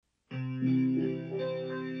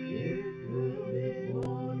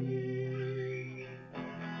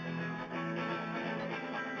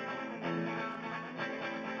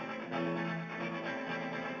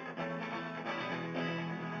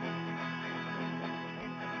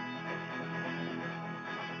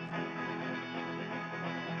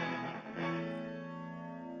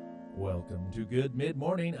Welcome to Good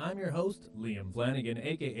Mid-Morning. I'm your host, Liam Flanagan,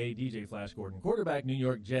 a.k.a. DJ Flash Gordon, quarterback New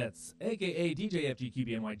York Jets, a.k.a. DJ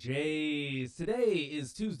FGQBNY Jays. Today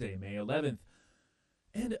is Tuesday, May 11th.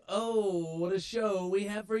 And oh, what a show we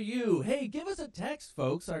have for you. Hey, give us a text,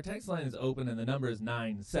 folks. Our text line is open and the number is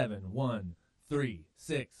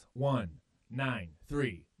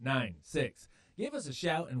 971-361-9396. Give us a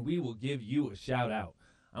shout and we will give you a shout out.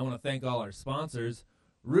 I want to thank all our sponsors.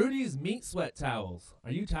 Rudy's Meat Sweat Towels.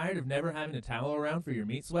 Are you tired of never having a towel around for your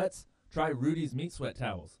meat sweats? Try Rudy's Meat Sweat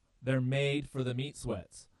Towels. They're made for the meat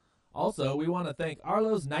sweats. Also, we want to thank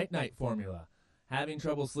Arlo's Night Night Formula. Having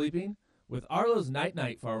trouble sleeping? With Arlo's Night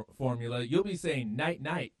Night Formula, you'll be saying night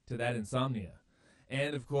night to that insomnia.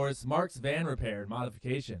 And, of course, Mark's Van Repair and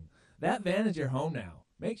Modification. That van is your home now.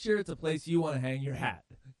 Make sure it's a place you want to hang your hat.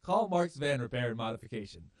 Call Mark's Van Repair and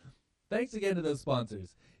Modification. Thanks again to those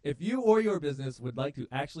sponsors. If you or your business would like to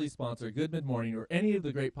actually sponsor Good Mid-Morning or any of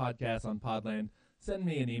the great podcasts on Podland, send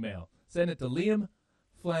me an email. Send it to Liam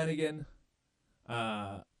Flanagan.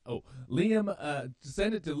 Send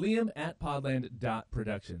it to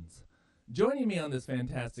liam@podland.productions. Joining me on this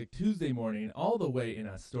fantastic Tuesday morning, all the way in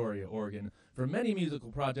Astoria, Oregon, for many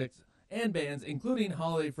musical projects and bands, including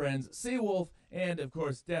holiday friends Seawolf and, of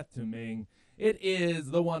course, Death to Ming, it is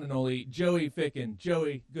the one and only Joey Ficken.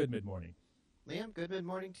 Joey, good mid-morning. Liam, good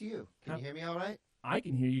mid-morning to you. Can you hear me all right? I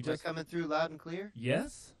can hear you just... Am I coming through loud and clear?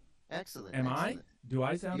 Yes. Excellent. Am excellent. I? Do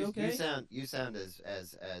I sound okay? You sound as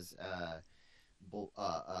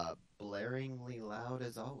blaringly loud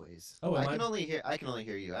as always. Oh, I can only hear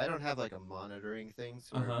you. I don't have like a monitoring thing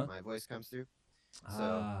so where my voice comes through.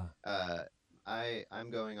 So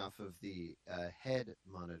I'm going off of the head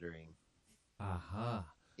monitoring. Aha.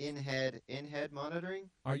 In-head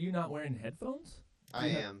monitoring. Are you not wearing headphones? I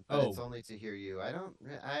am, but it's only to hear you. I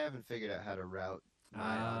haven't figured out how to route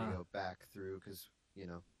my audio back through because, you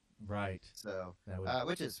know. Right. So,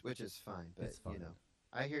 which is fine, but fine. you know,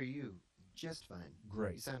 I hear you just fine.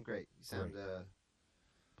 Great. You sound great. You sound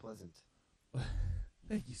pleasant.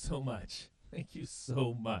 Thank you so much. Thank you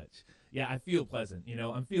so much. Yeah, I feel pleasant. You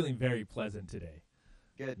know, I'm feeling very pleasant today.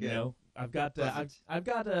 Good. You know, I've got good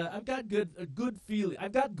feeling.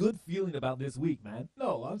 I've got good feeling about this week, man.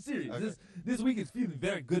 No, I'm serious. Okay. This week is feeling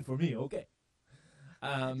very good for me. Okay.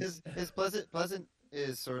 Is pleasant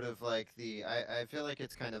is sort of like I feel like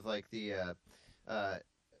it's kind of like the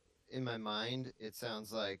in my mind it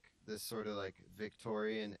sounds like this sort of like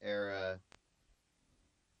Victorian era.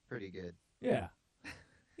 Pretty good. Yeah.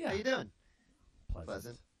 Yeah. How you doing?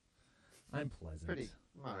 Pleasant. I'm pleasant. Pretty.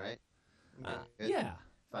 I'm all right. Good. Yeah.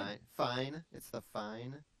 Fine. It's the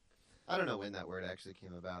fine. I don't know when that word actually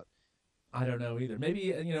came about. I don't know either.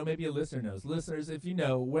 Maybe maybe a listener knows. Listeners, if you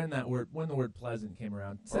know when the word pleasant came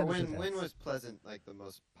around, or when was pleasant like the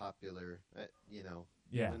most popular? You know.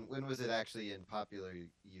 Yeah. When was it actually in popular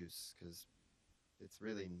use? Because it's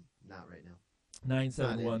really not right now.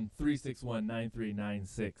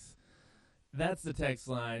 971-361-9396. That's the text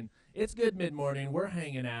line. It's good mid-morning. We're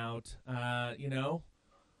hanging out. You know,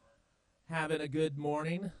 having a good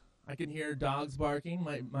morning. I can hear dogs barking.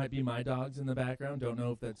 Might be my dogs in the background. Don't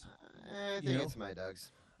know if that's. I think it's my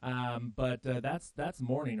dogs. But that's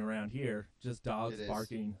morning around here. Just dogs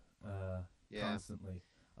barking constantly.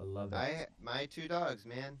 I love it. My two dogs,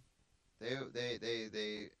 man.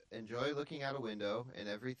 They enjoy looking out a window and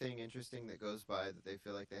everything interesting that goes by that they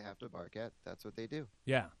feel like they have to bark at. That's what they do.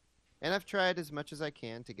 Yeah. And I've tried as much as I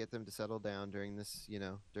can to get them to settle down during this,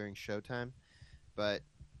 during showtime, but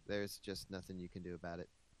there's just nothing you can do about it.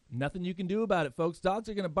 Nothing you can do about it, folks. Dogs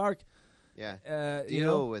are going to bark. Yeah.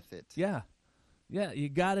 Deal with it. Yeah. Yeah, you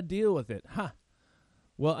got to deal with it. Huh.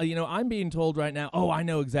 Well, I'm being told right now, I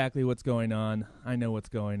know exactly what's going on. I know what's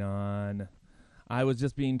going on. I was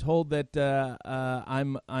just being told that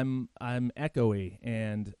I'm echoey,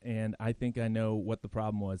 and I think I know what the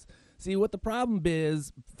problem was. See, what the problem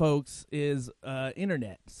is, folks, is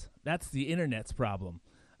internet. That's the internet's problem.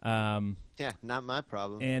 Yeah, not my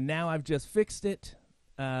problem. And now I've just fixed it,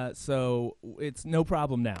 so it's no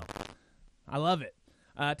problem now. I love it.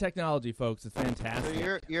 Technology, folks, it's fantastic. So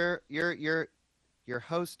you're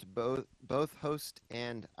host, both host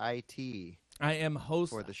and IT. I am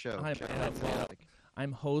host for the show.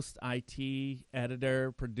 I'm host, IT,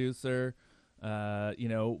 editor, producer.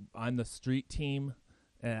 I'm the street team.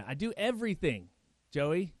 I do everything,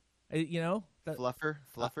 Joey.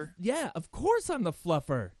 Fluffer. Yeah, of course I'm the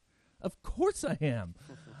fluffer. Of course I am.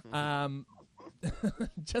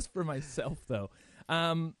 Just for myself, though.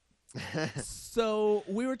 So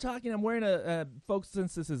we were talking. I'm wearing folks.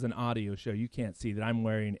 Since this is an audio show, you can't see that I'm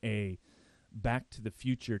wearing a Back to the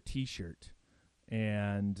Future T-shirt.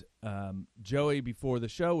 And Joey before the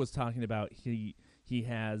show was talking about he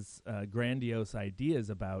has grandiose ideas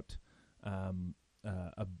about a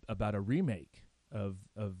remake of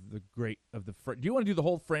the do you want to do the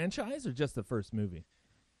whole franchise or just the first movie?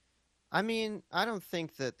 I mean, I don't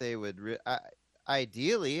think that they would.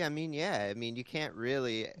 Ideally, I mean, yeah. I mean, you can't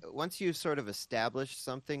really once you sort of establish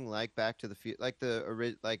something like Back to the Future, like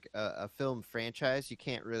a film franchise. You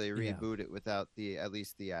can't really reboot it without at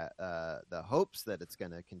least the hopes that it's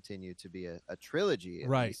going to continue to be a trilogy. At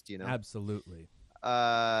least, you know, absolutely.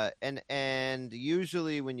 And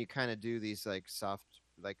usually when you kind of do these like soft.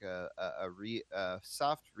 Like a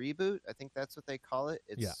soft reboot, I think that's what they call it.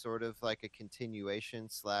 It's sort of like a continuation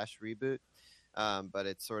 / reboot, but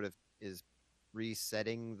it sort of is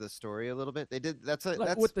resetting the story a little bit. They did that's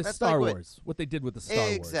with the Star Wars. What they did with the Star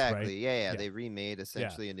Wars, exactly. Right? Yeah. They remade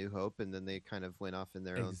essentially A New Hope, and then they kind of went off in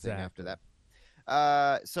their own thing after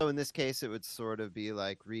that. So in this case, it would sort of be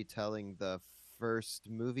like retelling the first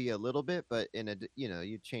movie a little bit, but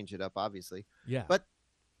you change it up, obviously. Yeah. But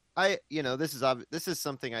this is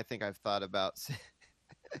something I think I've thought about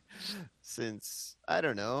since I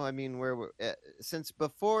don't know. I mean, since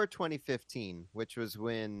before 2015, which was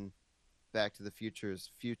when Back to the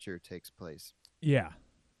Future's future takes place. Yeah.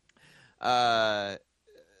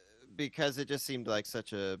 Because it just seemed like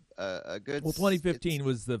such a good. Well, 2015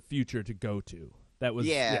 was the future to go to. That was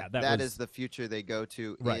that is the future they go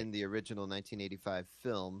to in the original 1985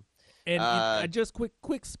 film. And just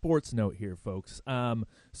quick sports note here, folks.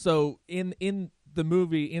 So in the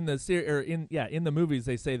movie, in the movies,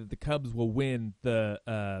 they say that the Cubs will win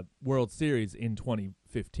the World Series in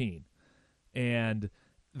 2015, and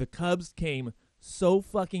the Cubs came so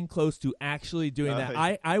fucking close to actually doing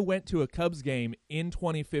that. I went to a Cubs game in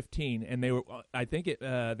 2015, and they were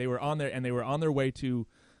they were on there, and they were on their way to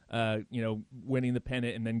winning the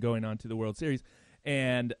pennant and then going on to the World Series,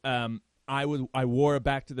 and I wore a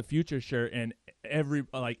Back to the Future shirt, and every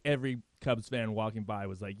Cubs fan walking by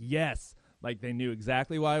was like, yes, like they knew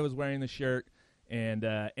exactly why I was wearing the shirt, and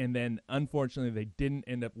then unfortunately they didn't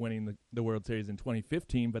end up winning the World Series in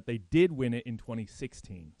 2015, but they did win it in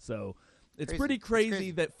 2016. So it's pretty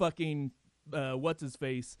crazy that fucking what's his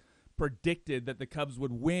face predicted that the Cubs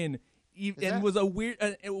would win, and was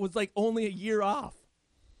it was like only a year off.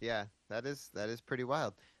 Yeah, that is pretty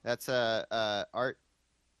wild. That's art.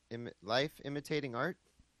 Life imitating art,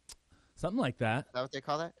 something like that. Is that what they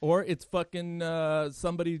call that? Or it's fucking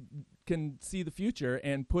somebody can see the future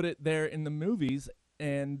and put it there in the movies,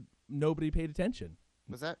 and nobody paid attention.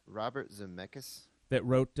 Was that Robert Zemeckis that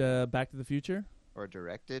wrote Back to the Future or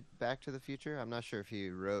directed Back to the Future? I'm not sure if he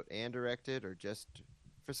wrote and directed, or just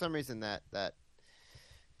for some reason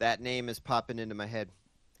that name is popping into my head.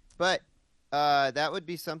 But that would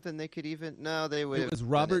be something they could even. No, they would. It was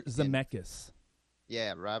Robert Zemeckis.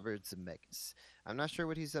 Yeah, Robert Zemeckis. I'm not sure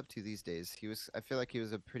what he's up to these days. I feel like he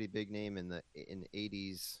was a pretty big name in the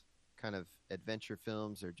 80s kind of adventure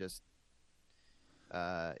films, or just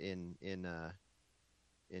in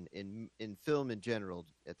film in general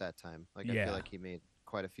at that time. Like I feel like he made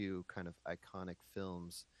quite a few kind of iconic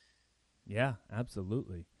films. Yeah,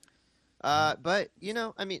 absolutely. But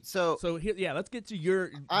I mean, so here, let's get to your.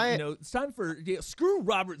 It's time for screw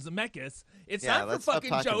Robert Zemeckis. It's time for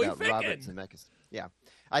fucking Joey Ficken. Robert Zemeckis. Yeah,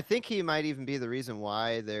 I think he might even be the reason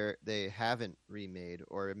why they haven't remade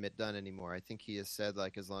or done anymore. I think he has said,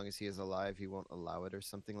 like, as long as he is alive, he won't allow it or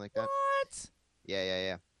something like that. What?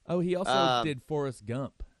 Yeah. Oh, he also did Forrest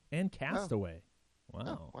Gump and Castaway.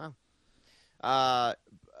 Oh, wow.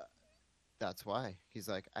 That's why he's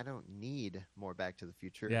like, I don't need more Back to the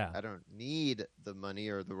Future. Yeah. I don't need the money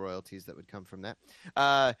or the royalties that would come from that.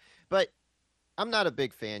 But I'm not a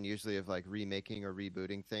big fan usually of like remaking or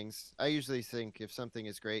rebooting things. I usually think if something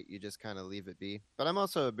is great, you just kind of leave it be. But I'm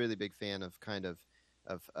also a really big fan of kind of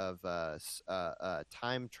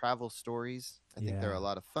time travel stories. I think they're a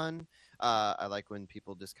lot of fun. I like when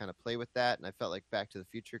people just kind of play with that, and I felt like Back to the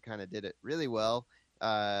Future kind of did it really well.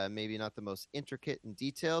 Maybe not the most intricate and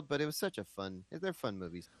detailed, but it was such a fun. They're fun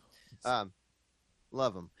movies.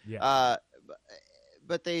 Love them. Yeah.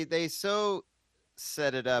 But they so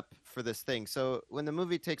set it up for this thing. So when the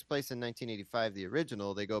movie takes place in 1985, the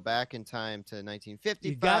original, they go back in time to 1955.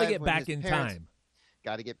 You got to get back in time.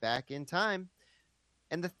 Got to get back in time.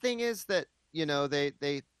 And the thing is that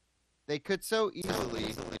they could so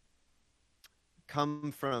easily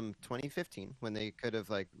come from 2015 when they could have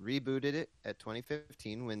like rebooted it at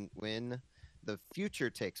 2015 when the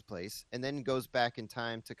future takes place, and then goes back in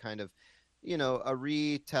time to kind of a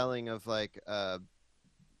retelling of like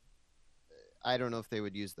I don't know if they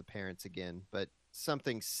would use the parents again, but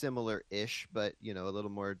something similar-ish, but a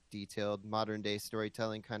little more detailed, modern-day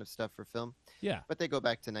storytelling kind of stuff for film. Yeah. But they go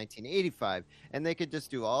back to 1985, and they could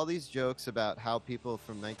just do all these jokes about how people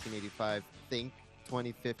from 1985 think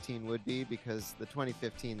 2015 would be, because the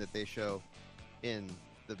 2015 that they show in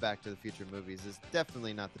the Back to the Future movies is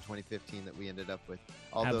definitely not the 2015 that we ended up with.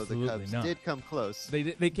 Although Absolutely the Cubs not. did come close.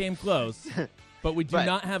 They came close, but we do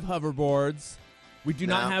not have hoverboards. We do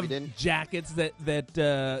not have jackets that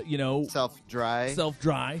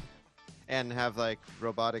self-dry, and have like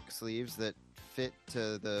robotic sleeves that fit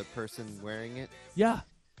to the person wearing it. Yeah.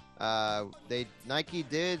 Nike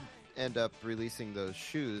did end up releasing those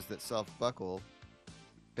shoes that self-buckle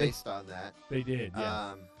based on that. They did,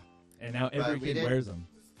 yeah. And now every kid wears them.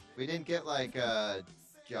 We didn't get like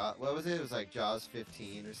what was it? It was like Jaws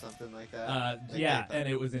 15 or something like that. And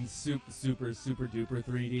it was in super duper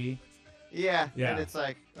 3D. Yeah, and it's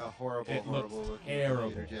like a horrible terrible.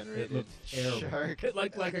 Computer-generated It looked terrible. shark. It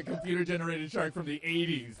looked like a computer-generated shark from the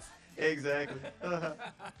 80s. Exactly.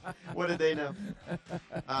 What did they know?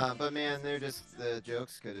 But man, the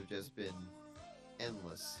jokes could have just been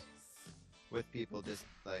endless, with people just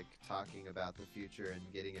like talking about the future and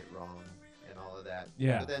getting it wrong and all of that.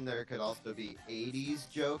 Yeah. But then there could also be 80s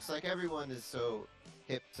jokes. Like everyone is so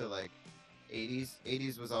hip to like 80s.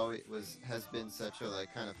 80s has been such a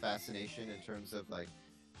like kind of fascination in terms of like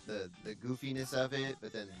the goofiness of it,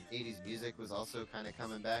 but then 80s music was also kind of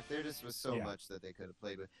coming back. There just was so much that they could have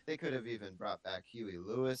played with. They could have even brought back Huey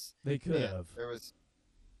Lewis. They could have.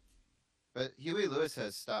 But Huey Lewis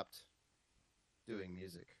has stopped doing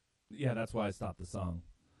music. Yeah, that's why I stopped the song,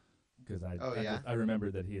 because I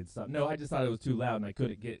remembered that he had stopped. No, I just thought it was too loud and I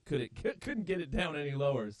couldn't get it down any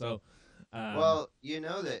lower. So, well,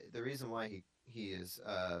 that the reason why he is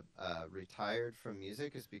retired from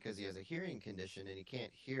music is because he has a hearing condition and he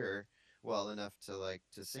can't hear well enough to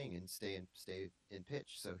sing and stay in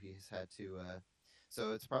pitch. So he's had to.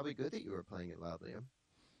 So it's probably good that you were playing it loudly,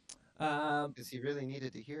 because he really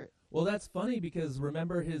needed to hear it. Well, that's funny, because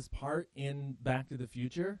remember his part in Back to the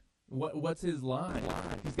Future? What's his line?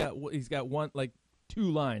 He's got two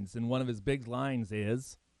lines, and one of his big lines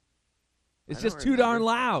is, "It's just too darn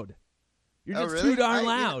loud." You're just really? too darn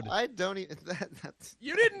loud. I don't even. That's...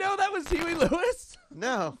 You didn't know that was Huey Lewis?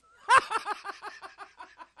 No.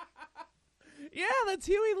 Yeah, that's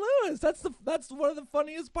Huey Lewis. That's one of the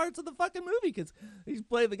funniest parts of the fucking movie, because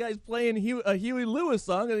the guy's playing a Huey Lewis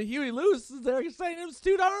song, and Huey Lewis is there saying it was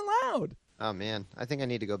too darn loud. Oh man, I think I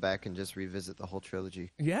need to go back and just revisit the whole trilogy.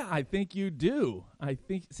 Yeah, I think you do. I'm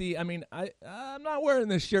not wearing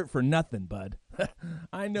this shirt for nothing, bud.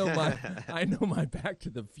 I know my Back to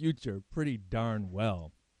the Future pretty darn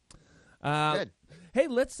well. Good. Hey,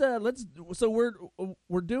 let's so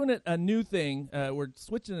we're doing a new thing. We're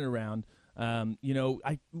switching it around.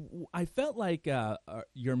 I felt like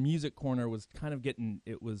your music corner was kind of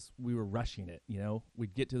we were rushing it.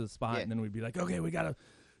 We'd get to the spot and then we'd be like, okay, we gotta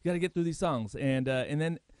get through these songs, and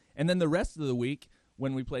then the rest of the week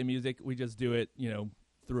when we play music, we just do it,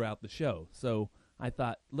 throughout the show. So I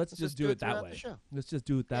thought let's just do it that way. Let's just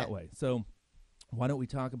do it that way. So why don't we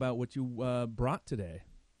talk about what you brought today?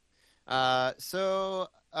 First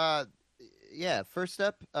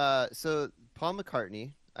up, so Paul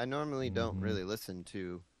McCartney. I normally don't really listen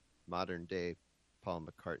to modern day Paul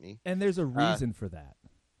McCartney. And there's a reason for that.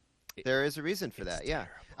 There is a reason for that, yeah.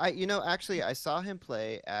 Actually, I saw him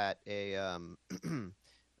play at a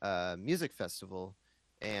music festival,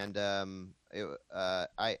 and I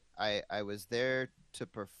was there to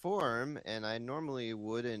perform, and I normally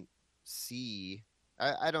wouldn't see.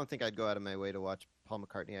 I don't think I'd go out of my way to watch Paul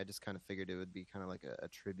McCartney. I just kind of figured it would be kind of like a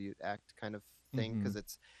tribute act kind of thing,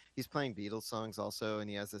 because he's playing Beatles songs also, and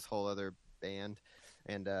he has this whole other band,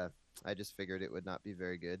 and I just figured it would not be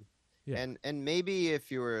very good. Yeah. And maybe if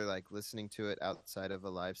you were like listening to it outside of a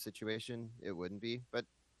live situation, it wouldn't be, but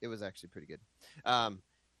it was actually pretty good.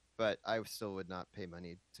 But I still would not pay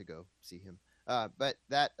money to go see him. But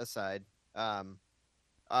that aside,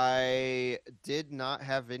 I did not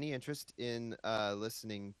have any interest in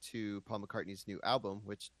listening to Paul McCartney's new album,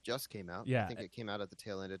 which just came out. Yeah. I think it came out at the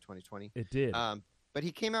tail end of 2020. It did. But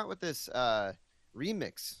he came out with this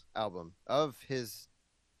remix album of his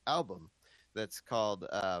album that's called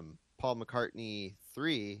Paul McCartney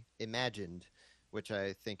 3 Imagined, which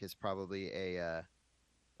I think is probably a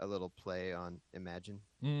little play on Imagine.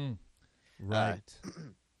 Right.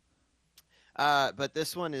 But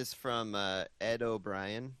this one is from Ed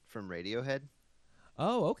O'Brien from Radiohead.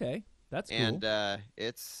 Oh, okay. That's cool. And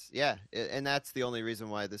and that's the only reason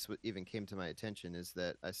why this even came to my attention, is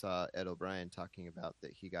that I saw Ed O'Brien talking about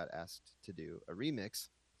that he got asked to do a remix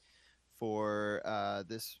for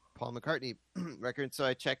this Paul McCartney record, so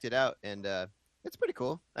I checked it out, and it's pretty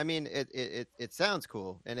cool. I mean, it sounds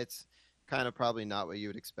cool, and it's kind of probably not what you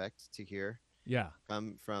would expect to hear. Yeah.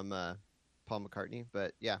 From Paul McCartney,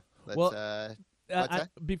 but yeah.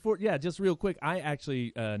 Before, just real quick, I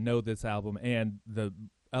actually know this album and the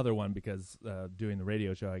other one because doing the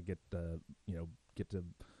radio show, I get to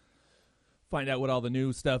find out what all the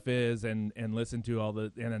new stuff is and listen to all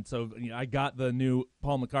the and so I got the new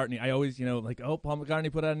Paul McCartney. I always Paul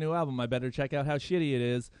McCartney put out a new album. I better check out how shitty it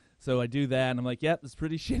is. So I do that, and I'm like, yep, it's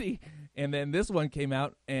pretty shitty. And then this one came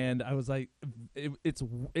out, and I was like, it's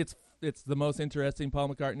the most interesting Paul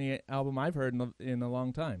McCartney album I've heard in a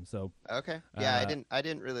long time. So okay, yeah, I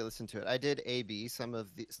didn't really listen to it. I did A/B some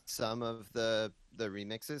of the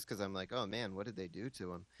remixes because I'm like, oh man, what did they do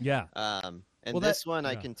to him? Yeah. This one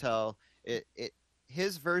I can tell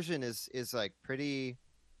his version is like pretty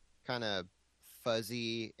kind of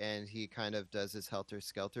fuzzy, and he kind of does his Helter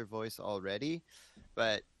Skelter voice already,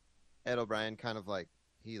 but Ed O'Brien kind of like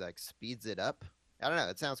he like speeds it up. I don't know.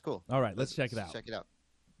 It sounds cool. All right, let's check it out. Check it out.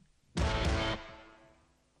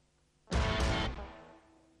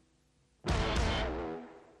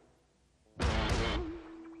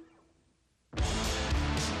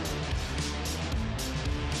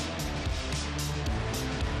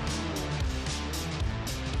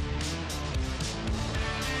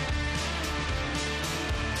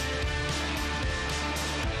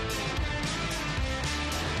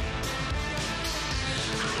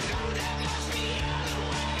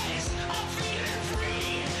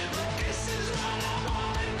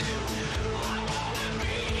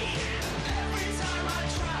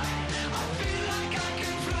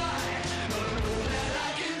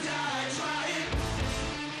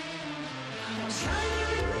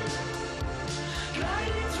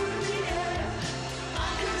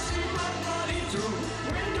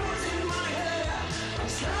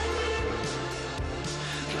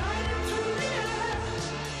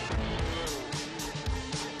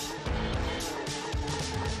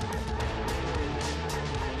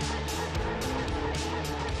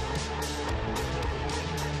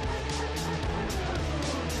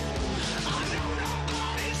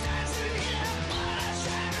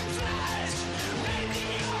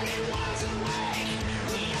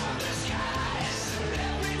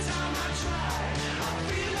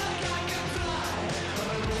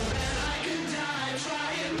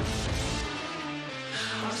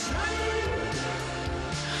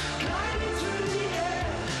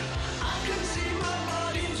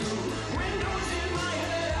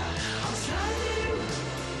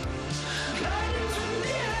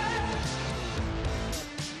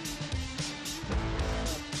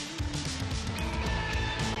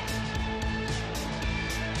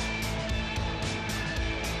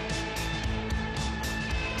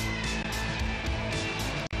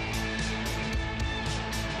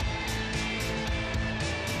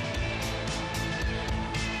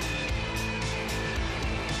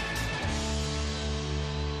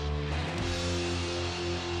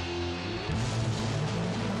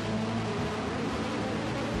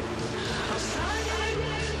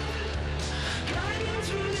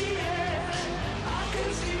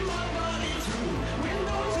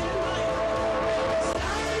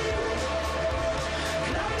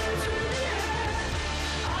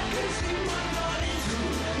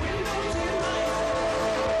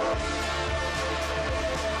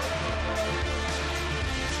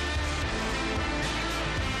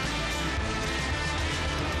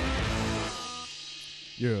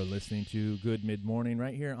 You're listening to Good Mid Morning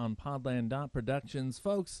right here on Podland Productions.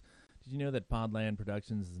 Folks, did you know that Podland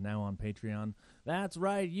Productions is now on Patreon? That's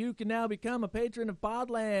right, you can now become a patron of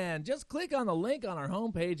Podland. Just click on the link on our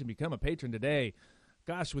homepage and become a patron today.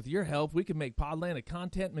 Gosh, with your help, we can make Podland a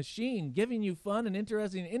content machine, giving you fun and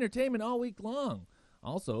interesting entertainment all week long.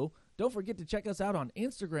 Also, don't forget to check us out on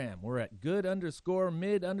Instagram. We're at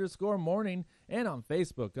good_mid_morning and on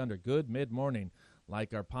Facebook under Good Mid Morning.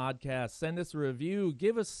 Like our podcast, send us a review,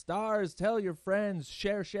 give us stars, tell your friends,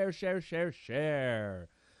 share.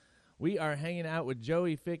 We are hanging out with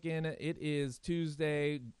Joey Ficken. It is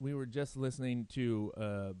Tuesday. We were just listening to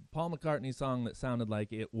a Paul McCartney song that sounded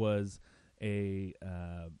like it was a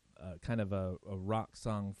kind of a rock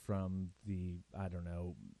song from the, I don't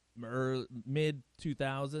know,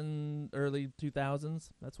 mid-2000s, early 2000s.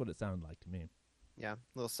 That's what it sounded like to me. Yeah, a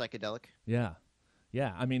little psychedelic. Yeah.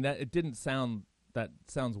 I mean, it didn't sound... That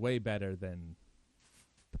sounds way better than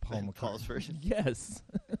the Paul McCartney Paul's version. Yes.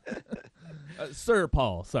 Sir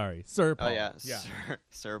Paul. Sorry, Sir Paul. Oh yeah, yeah,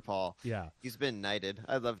 Sir Paul. yeah. He's been knighted.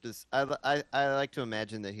 I love this. I like to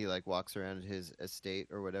imagine that he like walks around his estate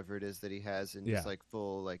or whatever it is that he has in Yeah. just like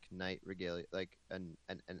full like knight regalia, like an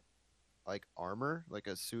like armor, like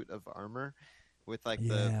a suit of armor, with like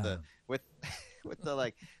the with with the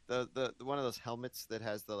like the one of those helmets that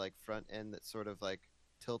has the like front end that sort of like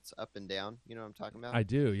tilts up and down. You know what I'm talking about? I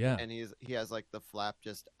do. Yeah. And he has like the flap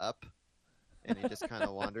just up, and he just kind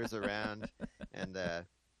of wanders around, and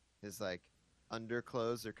his like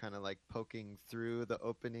underclothes are kind of like poking through the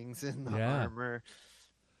openings in the armor,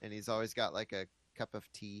 and he's always got like a cup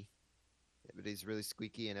of tea, but he's really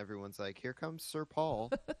squeaky, and everyone's like, "Here comes Sir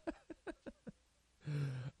Paul."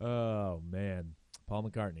 Oh man, Paul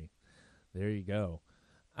McCartney. There you go.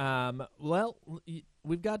 Well,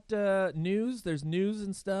 we've got news. There's news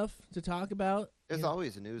and stuff to talk about. There's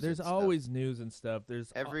always news. There's always news and stuff.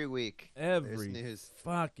 There's every week. Every news.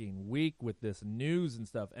 Fucking week with this news and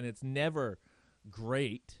stuff, and it's never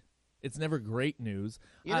great. It's never great news.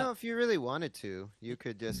 You know, if you really wanted to, you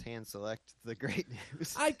could just hand select the great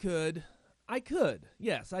news. I could.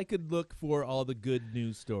 Yes, I could look for all the good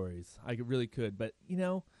news stories. I really could, but you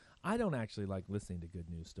know, I don't actually like listening to good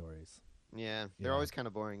news stories. Yeah, they're always kind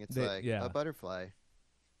of boring. It's like a butterfly.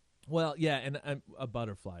 Well, yeah, and a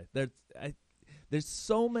butterfly. There's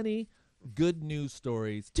so many good news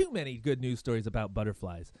stories, too many good news stories about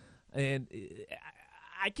butterflies, and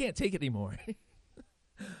I can't take it anymore.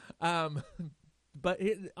 But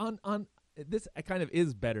on this kind of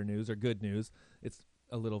is better news or good news. It's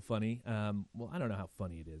a little funny. Well, I don't know how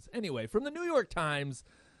funny it is. Anyway, from the New York Times,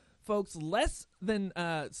 folks, less than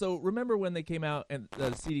so remember when they came out and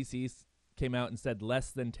the CDC came out and said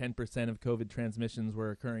less than 10% of COVID transmissions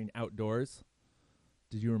were occurring outdoors?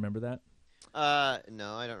 Did you remember that?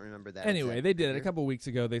 No, I don't remember that. Anyway, they did it a couple weeks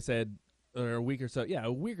ago. They said, or a week or so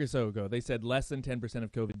ago, they said less than 10%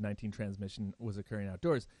 of COVID-19 transmission was occurring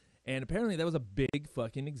outdoors. And apparently that was a big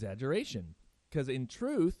fucking exaggeration. Because in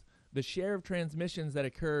truth, the share of transmissions that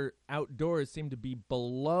occur outdoors seem to be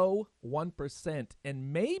below 1%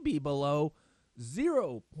 and maybe below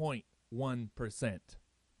 0.1%.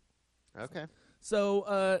 Okay.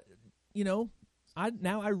 So, you know,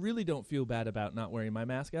 I really don't feel bad about not wearing my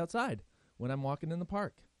mask outside when I'm walking in the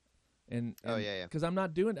park. And because I'm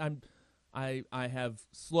not doing I have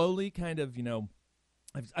slowly kind of, you know,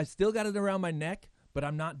 I still got it around my neck, but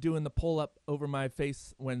I'm not doing the pull up over my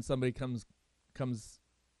face when somebody comes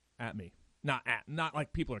at me. Not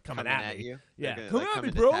like people are coming at me. You. Yeah, gonna, come like, at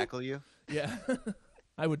me, to bro. Tackle you. Yeah.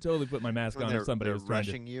 I would totally put my mask on if somebody was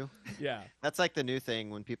rushing you. Yeah. That's like the new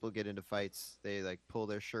thing when people get into fights. They like pull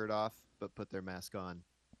their shirt off but put their mask on.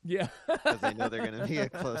 Yeah. Because they know they're going to be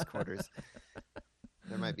at close quarters.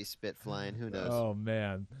 There might be spit flying. Who knows? Oh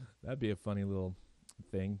man, that'd be a funny little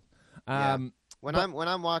thing. When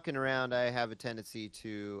I'm walking around, I have a tendency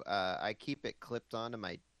to I keep it clipped onto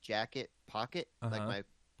my jacket pocket, like my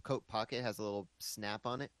coat pocket has a little snap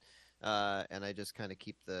on it, and I just kind of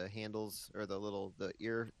keep the handles or the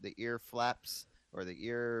ear flaps or the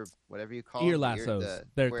ear whatever you call ear them, lassos.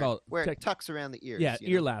 They're called where it tucks around the ears. Yeah,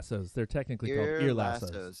 ear lassos. They're technically called ear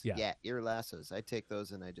lassos. Yeah, ear lassos. I take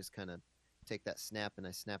those and I just kind of take that snap and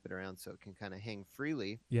I snap it around so it can kind of hang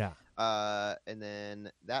freely. Yeah. And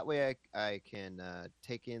then that way I can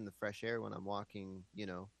take in the fresh air when I'm walking, you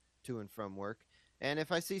know, to and from work. And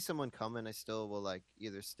if I see someone coming, I still will like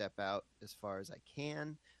either step out as far as I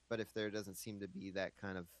can. But if there doesn't seem to be that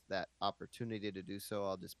kind of that opportunity to do so,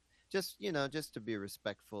 I'll just you know, just to be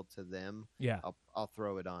respectful to them. Yeah. I'll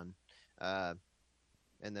throw it on.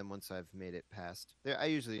 And then once I've made it past there, I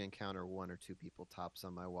usually encounter one or two people tops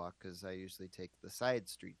on my walk because I usually take the side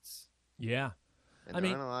streets. Yeah. And there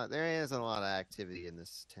isn't a lot of activity in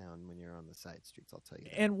this town when you're on the side streets, I'll tell you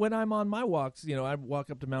that. And when I'm on my walks, you know, I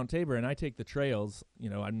walk up to Mount Tabor and I take the trails.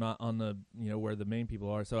 You know, I'm not on the, you know, where the main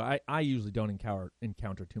people are. So I usually don't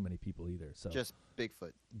encounter too many people either. So just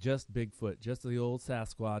Bigfoot. Just Bigfoot. Just the old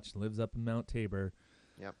Sasquatch lives up in Mount Tabor.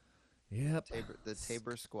 Yep. The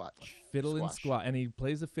Tabor Squatch. Fiddle and squatch, and he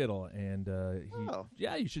plays the fiddle, and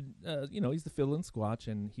you should, you know, he's the fiddle and squatch,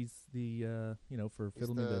 and he's the, you know, for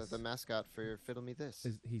Fiddle Me This. The mascot for Fiddle Me This.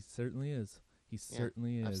 He certainly is. He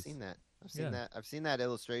certainly is. I've seen that. I've seen that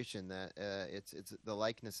illustration. That it's the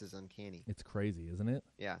likeness is uncanny. It's crazy, isn't it?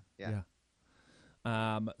 Yeah.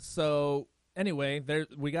 So anyway,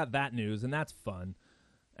 we got that news, and that's fun.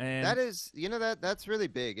 And that is, you know, that's really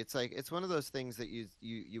big. It's like it's one of those things that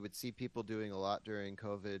you would see people doing a lot during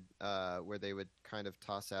COVID, where they would kind of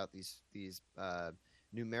toss out these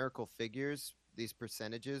numerical figures, these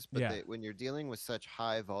percentages. But when you're dealing with such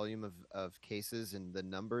high volume of cases and the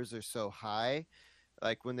numbers are so high,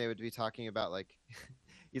 like when they would be talking about like,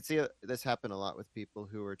 you'd see this happen a lot with people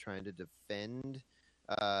who were trying to defend,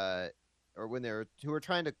 or when who were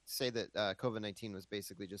trying to say that COVID-19 was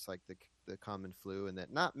basically just like the common flu, and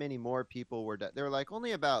that not many more people were. They were like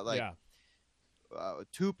only about like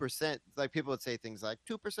 2%. Like people would say things like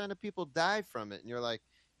 2% of people die from it, and you're like,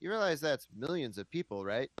 you realize that's millions of people,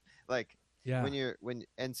 right? Like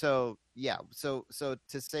so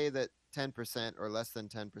to say that 10% or less than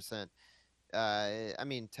 10%, I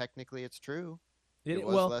mean technically it's true. It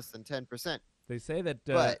was less than 10%. They say that.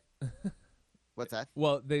 But what's that?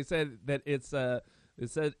 Well, they said that it's it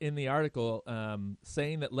said in the article,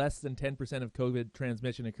 saying that less than 10% of COVID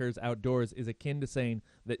transmission occurs outdoors is akin to saying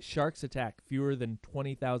that sharks attack fewer than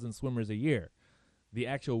 20,000 swimmers a year. The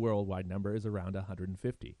actual worldwide number is around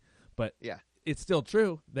 150. But it's still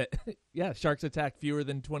true that, sharks attack fewer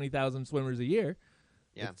than 20,000 swimmers a year.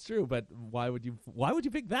 Yeah. It's true, but why would you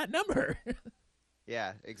pick that number?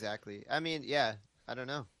 Yeah, exactly. I mean, I don't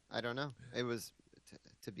know. It was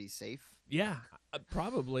to be safe. Yeah,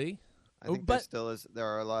 probably. I think there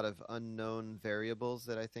are a lot of unknown variables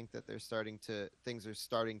that I think that things are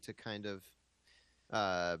starting to kind of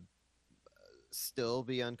still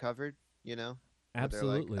be uncovered, you know?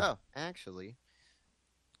 Absolutely. Like, oh, actually.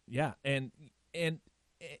 Yeah, and you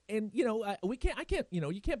know,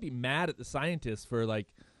 you can't be mad at the scientists for like,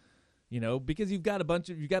 you know, because you've got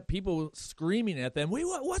people screaming at them,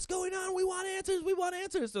 what's going on? We want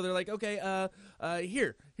answers. So they're like, okay,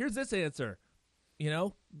 here's this answer, you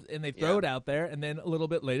know, and they throw it out there, and then a little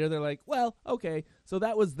bit later they're like, well, okay, so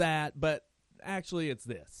that was that, but actually it's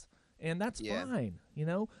this, and that's fine, you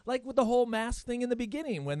know, like with the whole mask thing in the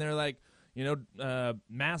beginning when they're like, you know,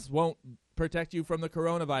 masks won't protect you from the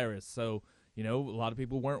coronavirus, so you know, a lot of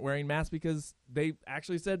people weren't wearing masks because they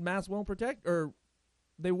actually said masks won't protect, or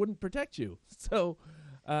they wouldn't protect you. So,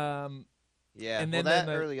 and then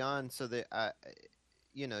early on, so that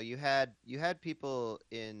you know, you had people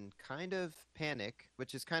in kind of panic,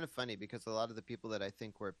 which is kind of funny because a lot of the people that I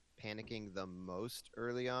think were panicking the most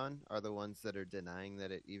early on are the ones that are denying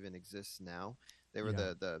that it even exists now. They were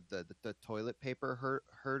the toilet paper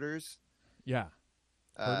herders. Yeah,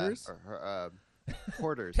 herders.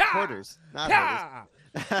 Hoarders, hoarders, not hoarders.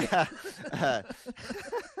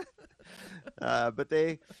 But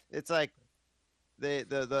it's like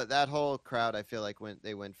that whole crowd. I feel like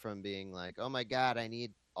they went from being like, oh my god, I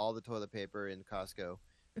need all the toilet paper in Costco,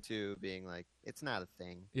 to being like, it's not a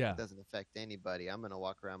thing. Yeah, it doesn't affect anybody. I'm gonna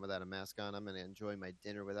walk around without a mask on. I'm gonna enjoy my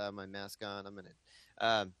dinner without my mask on. I'm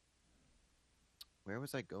gonna. Where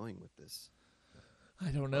was I going with this? I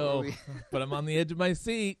don't know, but I'm on the edge of my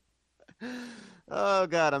seat. Oh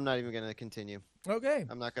God, I'm not even going to continue. Okay.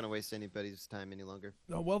 I'm not going to waste anybody's time any longer.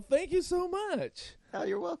 Oh, well, thank you so much. Oh,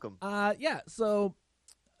 you're welcome. So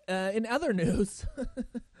in other news,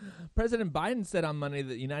 President Biden said on Monday that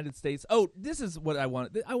the United States... Oh, this is what I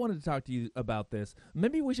wanted. I wanted to talk to you about this.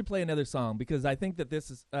 Maybe we should play another song because I think that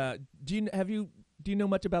this is... Do you know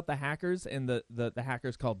much about the hackers and the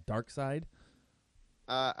hackers called Darkside?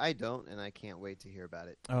 I don't, and I can't wait to hear about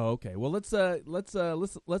it. Oh, okay. Well, let's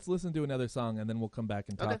listen to another song, and then we'll come back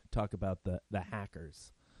and talk about the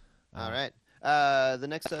hackers. All right. The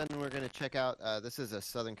next one we're going to check out. This is a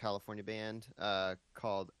Southern California band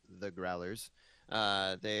called The Growlers.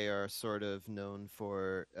 They are sort of known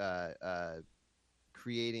for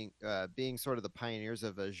being sort of the pioneers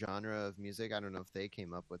of a genre of music. I don't know if they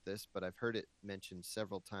came up with this, but I've heard it mentioned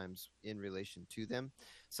several times in relation to them.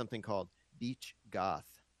 Something called beach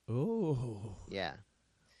goth. Oh. Yeah.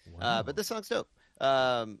 Wow. But this song's dope.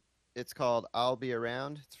 It's called I'll Be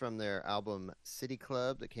Around. It's from their album City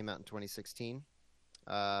Club that came out in 2016.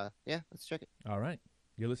 Let's check it. All right.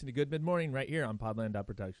 You're listening to Good Mid Morning right here on Podland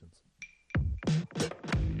Productions.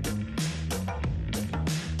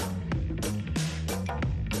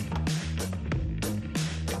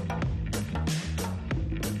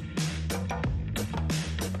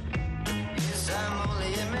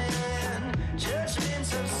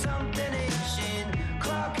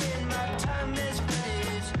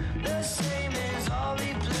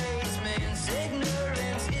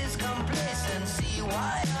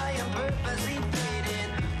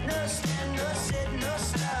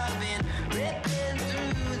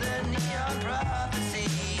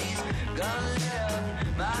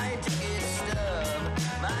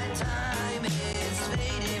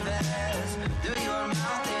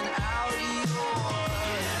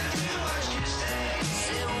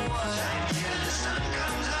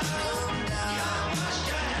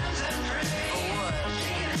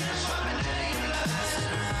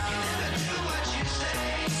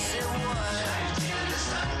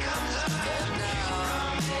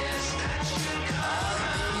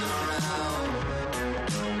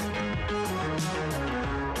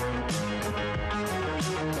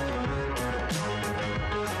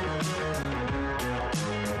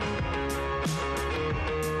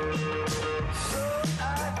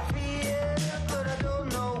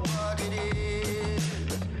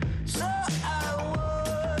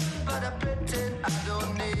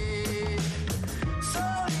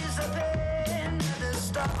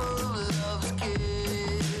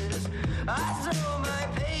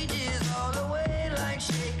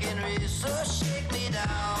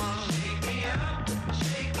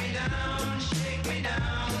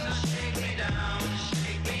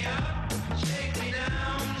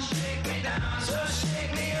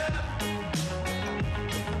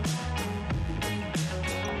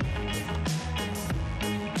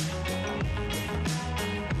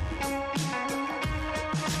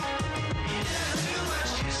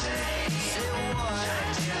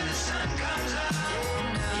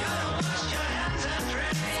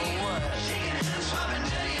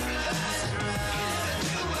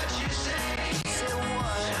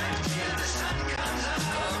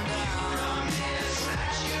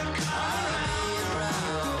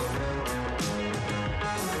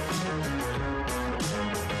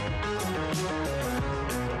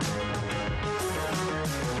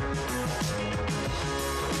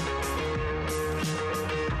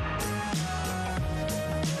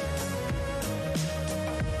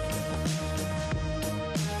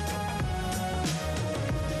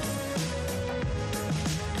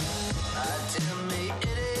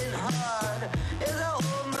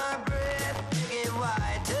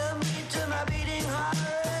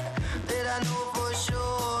 know for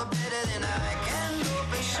sure, better than I can know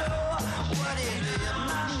for sure. What is it?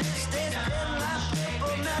 My mistakes been like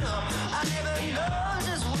paper metal. I never know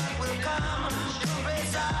just what will come.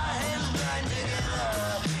 Compress our hands bind together.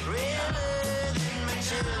 Realer than my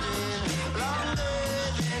children, longer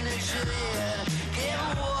than a trillion. Give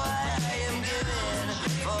what I am given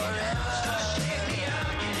forever. Take me up,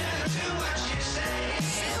 do what you say.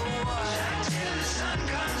 Say what? Till the sun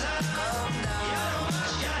comes up. Come down. You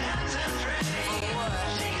wash your hands and pray. For what?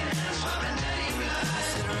 Taking hands from a dirty blood.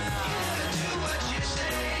 Sit around. Do what you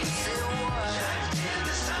say. Say what? Till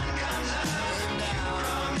the sun comes up. Come down.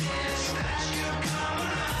 Promise that you'll come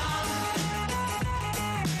around.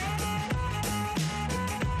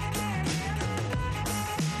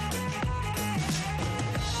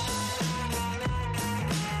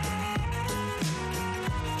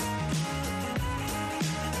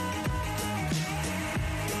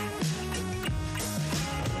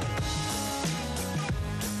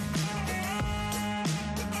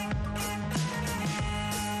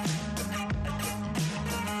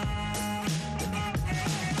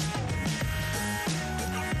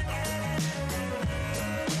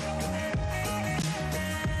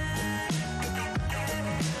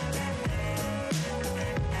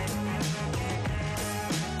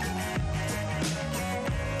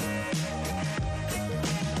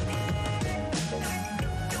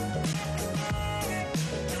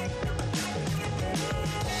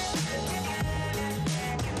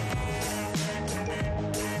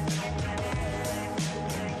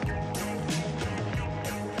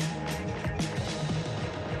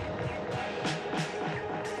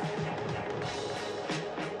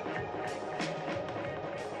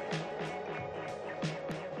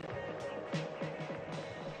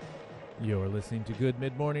 You're listening to Good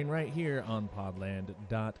Mid-Morning right here on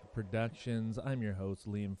Podland.Productions. I'm your host,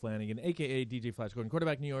 Liam Flanagan, a.k.a. DJ Flash Gordon,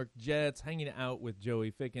 quarterback New York Jets, hanging out with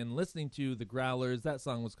Joey Ficken, listening to The Growlers. That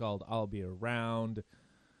song was called I'll Be Around.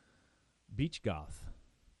 Beach Goth.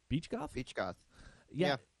 Beach Goth? Beach goth.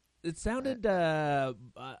 Yeah. It sounded,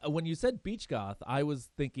 when you said Beach Goth, I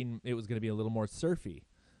was thinking it was going to be a little more surfy.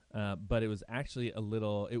 But it was actually a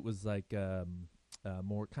little, it was like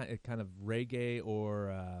more kind of reggae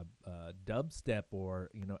or dubstep, or,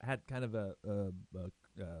 you know, had kind of a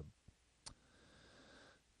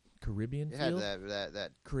Caribbean It feel. had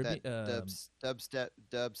that Caribbean, dubstep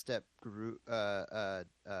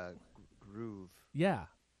groove, Yeah.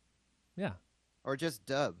 Yeah. or just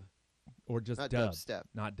dub, Or just not dub. dubstep,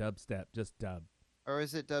 Not dubstep, just dub. or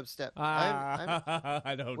is it dubstep?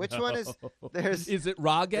 I don't know. Which one is- there's- Is it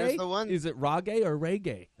reggae? there's the one- Is it reggae or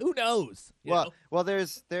reggae? Who knows? You know? Well,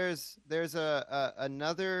 there's a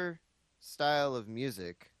another style of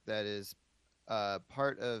music that is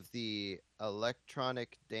part of the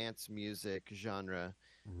electronic dance music genre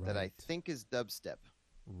that I think is dubstep.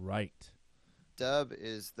 Right. Dub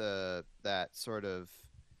is that sort of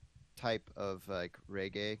type of like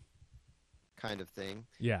reggae kind of thing.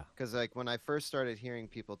 Yeah. Because like when I first started hearing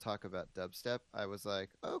people talk about dubstep, I was like,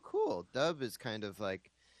 oh, cool. Dub is kind of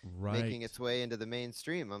like Right. making its way into the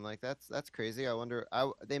mainstream. I'm like, that's crazy. I wonder,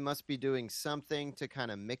 they must be doing something to kind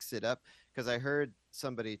of mix it up. Because I heard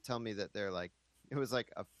somebody tell me that they're like, it was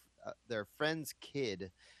like their friend's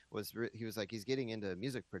kid he was like, he's getting into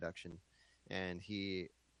music production, and he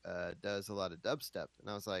does a lot of dubstep. And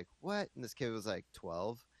I was like, what? And this kid was like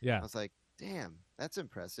 12. Yeah. I was like, damn, that's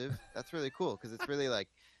impressive. That's really cool, because it's really like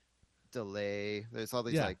delay. There's all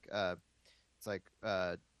these Yeah. like it's like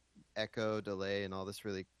echo, delay, and all this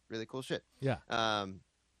really really cool shit. Yeah.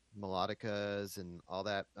 Melodicas and all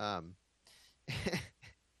that.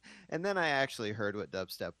 And then I actually heard what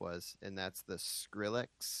dubstep was, and that's the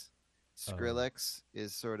Skrillex. Skrillex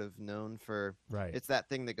is sort of known for Right. it's that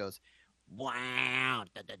thing that goes wow.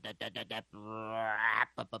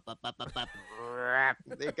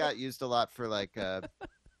 They got used a lot for like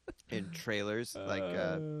in trailers, like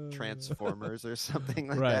Transformers or something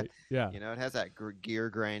like Right. that. Yeah. You know, it has that gear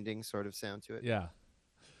grinding sort of sound to it. Yeah.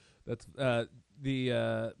 That's I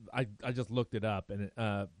just looked it up, and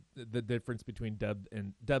the difference between dub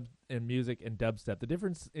and music and dubstep. The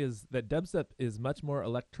difference is that dubstep is much more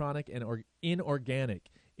electronic and inorganic.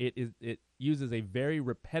 It uses a very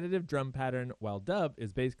repetitive drum pattern, while dub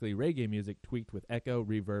is basically reggae music tweaked with echo,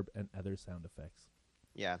 reverb, and other sound effects.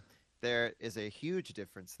 Yeah. There is a huge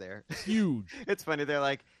difference there. Huge. It's funny. They're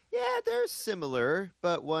like, yeah, they're similar,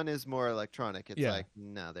 but one is more electronic. It's Yeah. like,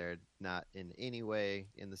 no, they're not in any way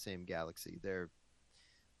in the same galaxy. They're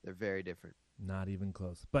very different. Not even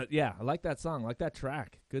close. But yeah, I like that song. I like that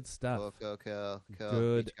track. Good stuff. Kill.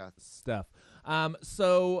 Good Beach goth. stuff.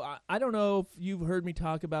 So I don't know if you've heard me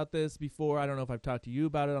talk about this before. I don't know if I've talked to you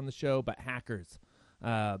about it on the show, but hackers.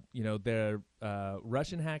 Their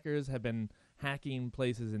Russian hackers have been hacking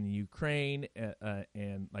places in the Ukraine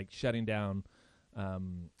and like shutting down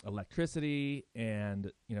electricity,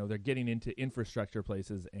 and they're getting into infrastructure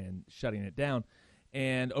places and shutting it down.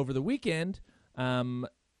 And over the weekend, the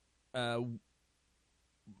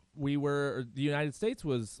United States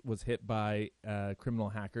was hit by criminal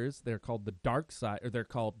hackers. They're called the Dark Side, or they're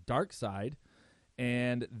called Dark Side,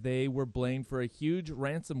 and they were blamed for a huge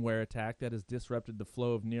ransomware attack that has disrupted the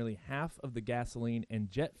flow of nearly half of the gasoline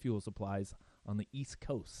and jet fuel supplies on the East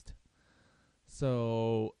Coast.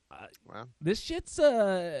 So Wow. this shit's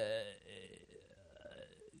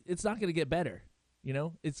it's not going to get better.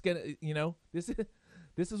 It's going to,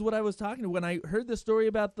 this is what I was talking to when I heard the story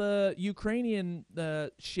about the Ukrainian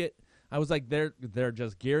shit. I was like, they're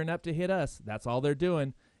just gearing up to hit us. That's all they're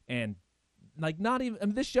doing. And like, not even, I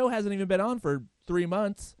mean, this show hasn't even been on for 3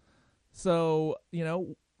 months. So,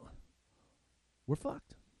 we're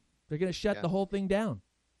fucked. They're going to shut the whole thing down.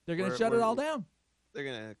 They're going to shut it all down. They're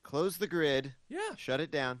going to close the grid. Yeah. Shut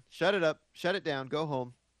it down. Shut it up. Shut it down. Go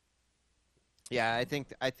home. Yeah, I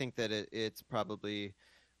think that it's probably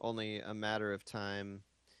only a matter of time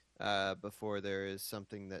before there is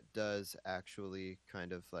something that does actually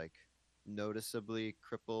kind of like noticeably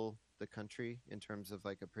cripple the country in terms of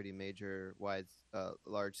like a pretty major,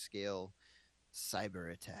 large scale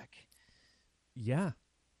cyber attack. Yeah.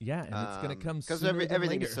 Yeah, and it's going to come because sooner than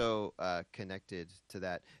everything later. is so connected to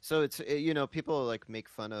that. So it's people like make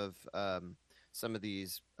fun of some of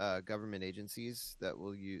these government agencies that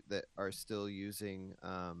are still using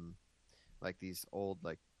like these old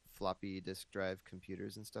like floppy disk drive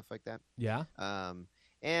computers and stuff like that. Yeah.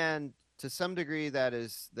 And to some degree, that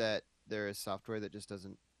there is software that just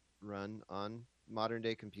doesn't run on modern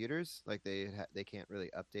day computers. Like they can't really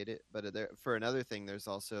update it. But for another thing, there's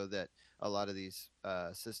also that a lot of these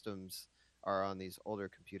systems are on these older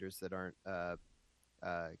computers that aren't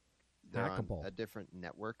they're on Hackable. a different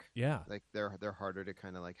network. Yeah. Like they're harder to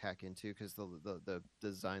kind of like hack into because the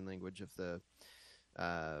design language of the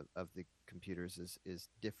computers is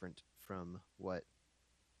different from what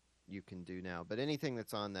you can do now. But anything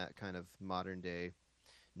that's on that kind of modern day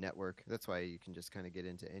network, that's why you can just kind of get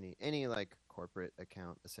into any like corporate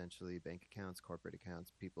account, essentially bank accounts, corporate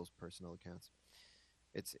accounts, people's personal accounts.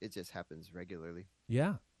 It just happens regularly.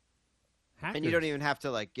 Yeah. Hackers. And you don't even have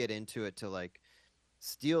to like get into it to like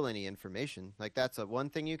steal any information. Like that's one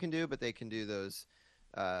thing you can do, but they can do those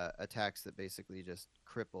attacks that basically just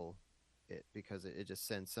cripple it because it just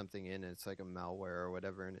sends something in and it's like a malware or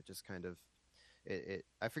whatever, and it just kind of it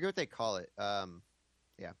I forget what they call it.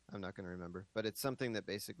 Yeah, I'm not going to remember, but it's something that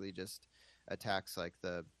basically just attacks like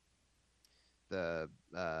the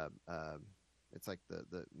it's like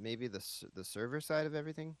the maybe the server side of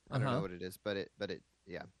everything. I don't know what it is, but it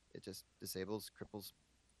just disables, cripples.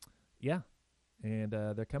 Yeah, and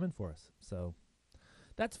they're coming for us, so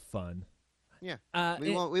that's fun. Yeah,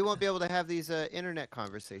 we won't be able to have these internet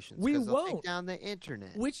conversations. We 'cause they'll won't. take down the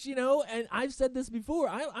internet. Which, and I've said this before,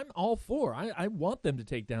 I'm all for. I want them to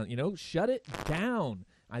take down, shut it down.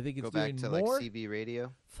 I think it's Go back doing to more. like CB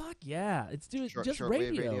radio. Fuck yeah, it's doing just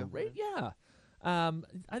shortwave radio. radio. Yeah,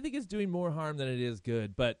 I think it's doing more harm than it is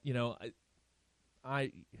good. But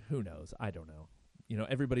I who knows? I don't know.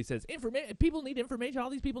 Everybody says information. People need information.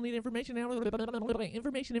 All these people need information now.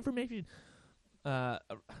 Information.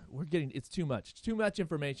 We're getting it's too much. It's too much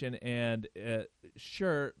information, and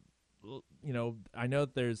sure, I know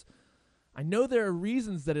there are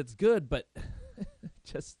reasons that it's good, but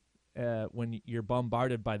just when you're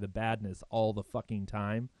bombarded by the badness all the fucking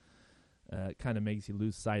time, it kind of makes you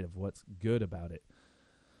lose sight of what's good about it.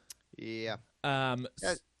 Yeah. Yeah.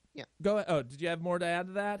 Go ahead. Oh, did you have more to add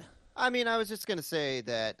to that? I mean, I was just going to say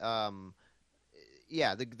that,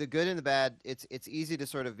 yeah, the good and the bad, it's easy to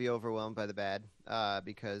sort of be overwhelmed by the bad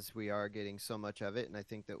because we are getting so much of it. And I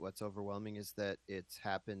think that what's overwhelming is that it's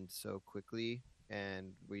happened so quickly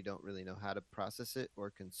and we don't really know how to process it or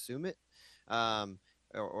consume it.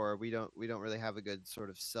 Or we don't really have a good sort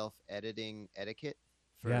of self-editing etiquette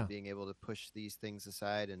for being able to push these things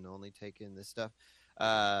aside and only take in this stuff.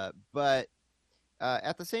 But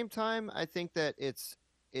at the same time, I think that it's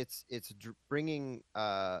bringing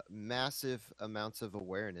massive amounts of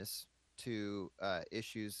awareness to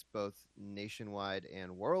issues both nationwide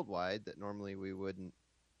and worldwide that normally we wouldn't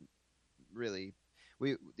really.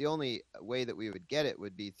 The only way that we would get it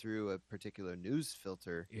would be through a particular news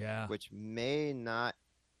filter, which may not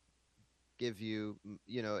give you,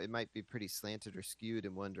 it might be pretty slanted or skewed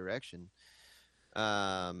in one direction.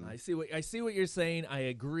 I see what you're saying. I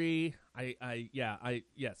agree.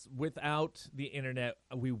 Yes. Without the internet,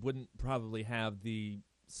 we wouldn't probably have the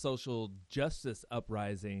social justice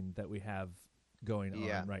uprising that we have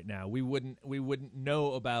going on right now. We wouldn't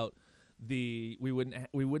know about we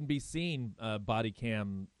wouldn't be seeing body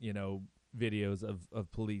cam, videos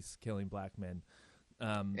of police killing black men.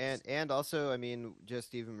 And also, I mean,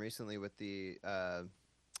 just even recently with the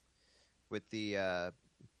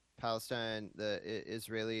Palestine, the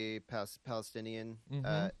Israeli Palestinian,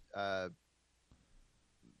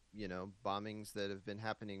 bombings that have been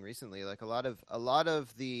happening recently. Like a lot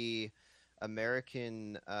of the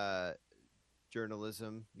American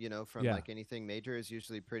journalism, from like anything major is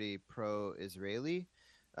usually pretty pro-Israeli,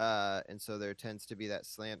 and so there tends to be that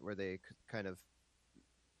slant where they kind of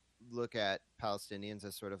look at Palestinians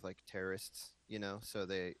as sort of like terrorists, So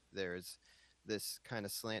there's this kind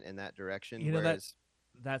of slant in that direction. Whereas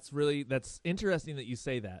that's interesting that you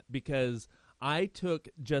say that, because I took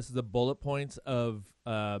just the bullet points of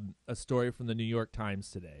a story from the New York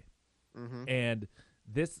Times today, and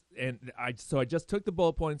I just took the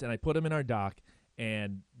bullet points and I put them in our doc,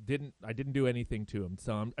 and I didn't do anything to them.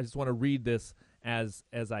 So I just want to read this as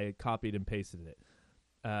I copied and pasted it.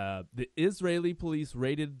 The Israeli police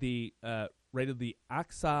raided the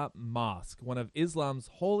Aqsa Mosque, one of Islam's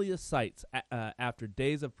holiest sites, after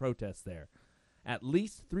days of protests there. At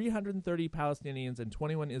least 330 Palestinians and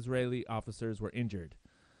 21 Israeli officers were injured.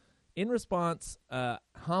 In response,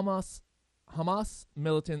 Hamas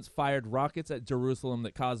militants fired rockets at Jerusalem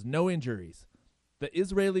that caused no injuries. The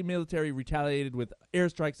Israeli military retaliated with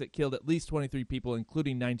airstrikes that killed at least 23 people,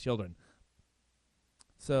 including 9 children.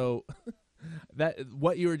 So, that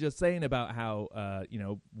what you were just saying about how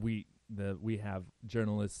we have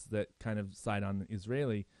journalists that kind of side on the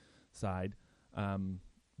Israeli side. I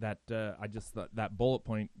just thought that bullet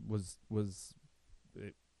point was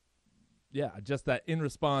just that in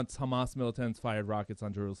response, Hamas militants fired rockets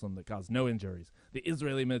on Jerusalem that caused no injuries. The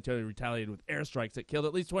Israeli military retaliated with airstrikes that killed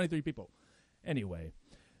at least 23 people. Anyway,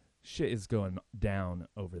 shit is going down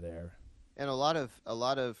over there. And a lot of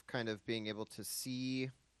kind of being able to see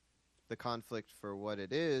the conflict for what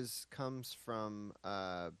it is comes from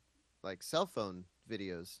like cell phone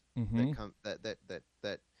videos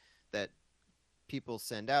that people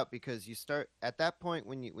send out, because you start at that point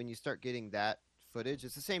when you start getting that footage.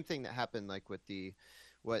 It's the same thing that happened like with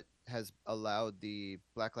what has allowed the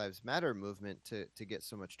Black Lives Matter movement to get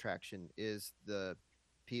so much traction is the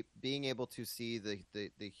being able to see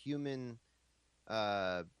the human.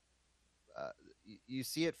 You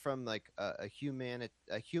see it from like a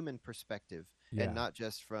human perspective, and not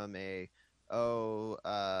just from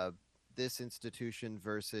this institution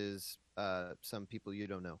versus some people you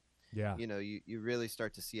don't know. Yeah. You really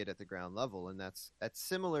start to see it at the ground level, and that's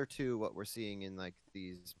similar to what we're seeing in like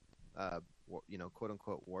these quote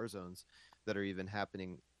unquote war zones that are even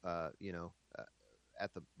happening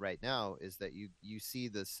at the right now, is that you see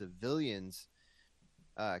the civilians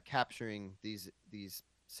capturing these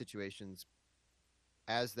situations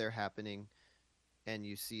as they're happening, and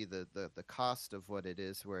you see the cost of what it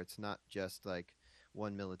is, where it's not just like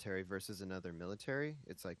one military versus another military,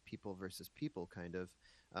 it's like people versus people kind of,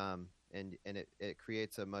 and it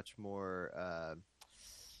creates a much more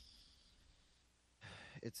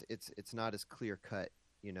it's not as clear cut,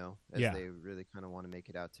 as they really kind of want to make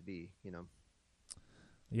it out to be,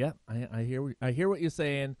 Yeah, I hear what you're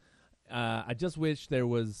saying. I just wish there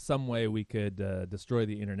was some way we could destroy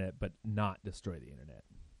the internet, but not destroy the internet.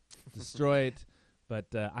 Destroy it, but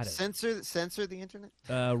I don't censor the internet.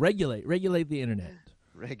 Regulate the internet.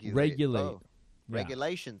 Regulate. Oh, yeah.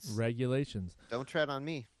 Regulations. Don't tread on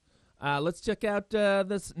me. Let's check out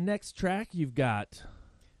this next track you've got.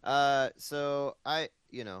 So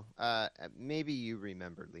maybe you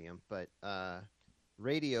remember, Liam, but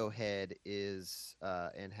Radiohead is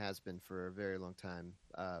and has been for a very long time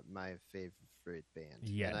my favorite band.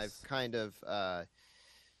 Yes. And I've kind of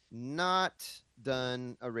not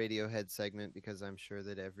done a Radiohead segment because I'm sure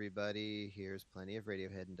that everybody hears plenty of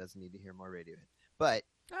Radiohead and doesn't need to hear more Radiohead. But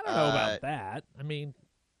I don't know about that. I mean,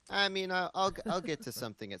 I'll get to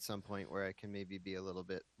something at some point where I can maybe be a little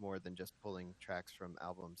bit more than just pulling tracks from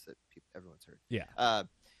albums that everyone's heard. Yeah.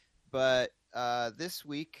 But this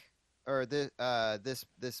week, or this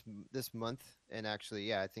month, and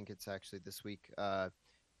actually, I think it's actually this week.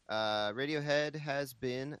 Radiohead has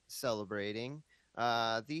been celebrating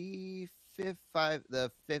the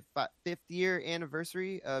fifth year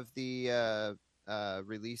anniversary of the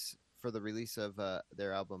release of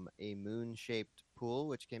their album A Moon-Shaped Pool,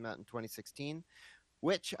 which came out in 2016.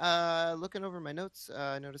 Which, looking over my notes,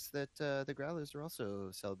 I noticed that the Growlers are also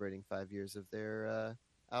celebrating 5 years of their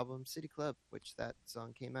album City Club, which that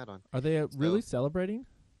song came out on. Are they really celebrating?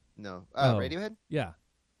 No. Oh. Radiohead? Yeah.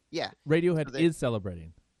 Yeah. Radiohead So is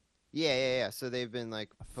celebrating. Yeah. So they've been like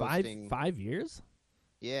posting. 5 years?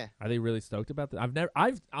 Yeah. Are they really stoked about that?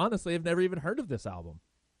 I've honestly never even heard of this album.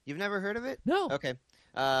 You've never heard of it? No. Okay.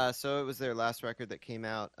 So it was their last record that came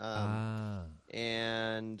out.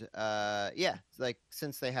 And yeah, like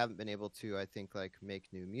since they haven't been able to, I think, like make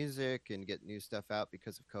new music and get new stuff out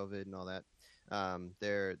because of COVID and all that,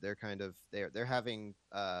 they're kind of they're having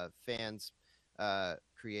fans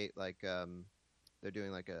create like they're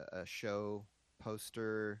doing like a show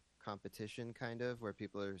poster competition kind of where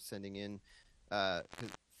people are sending in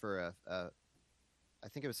for I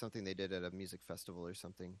think it was something they did at a music festival or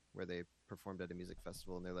something where they performed at a music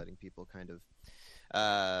festival and they're letting people kind of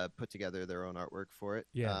put together their own artwork for it.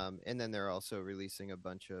 Yeah. And then they're also releasing a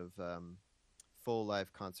bunch of full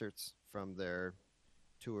live concerts from their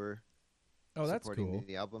tour. Oh, that's supporting cool.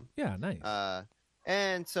 the album. Yeah, nice.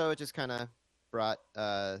 And so it just kind of brought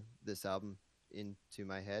this album into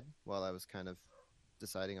my head while I was kind of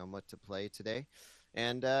deciding on what to play today.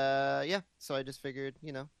 And yeah, so I just figured,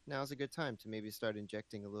 now's a good time to maybe start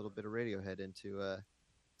injecting a little bit of Radiohead into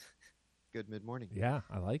Good Mid-Morning. Yeah,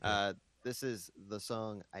 I like it. This is the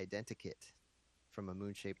song Identikit from A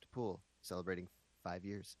Moon-Shaped Pool, celebrating 5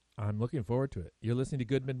 years. I'm looking forward to it. You're listening to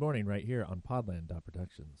Good Mid-Morning right here on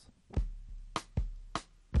Podland.Productions.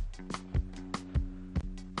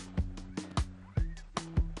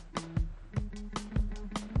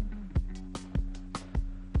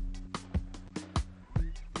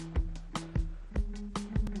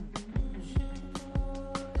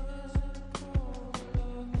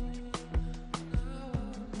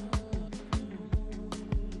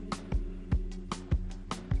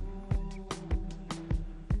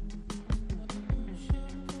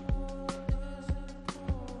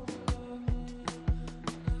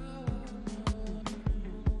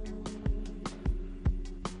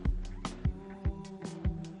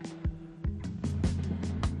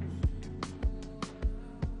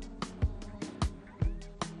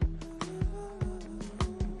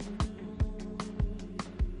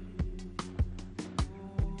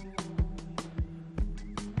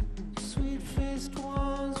 Sweet-faced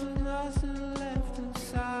ones with nothing left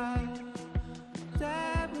inside,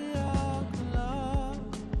 that we all can love,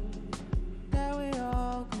 that we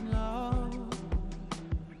all can love,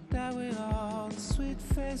 that we all.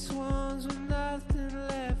 Sweet-faced ones with nothing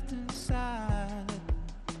left inside,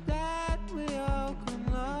 that we all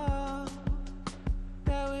can love,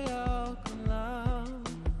 that we all can love,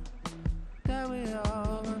 that we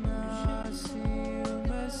all. When I see you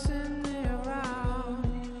messing me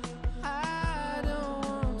around, I don't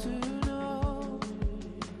want to know.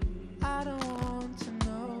 I don't want to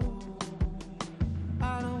know.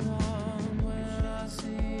 I don't want. When I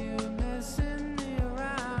see you messing me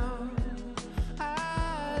around,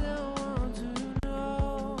 I don't want to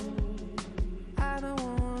know. I don't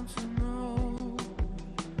want to know.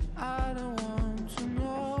 I don't want to know.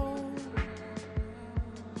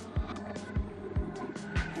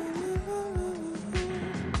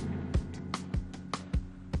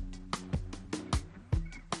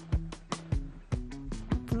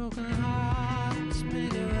 Broken hearts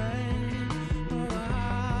make it rain. Broken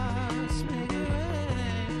hearts make it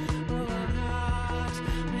rain. Broken hearts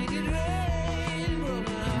make it rain.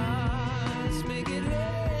 Broken hearts make it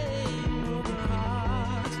rain. Broken hearts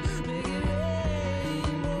make it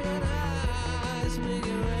rain. Broken hearts make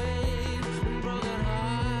it rain. Broken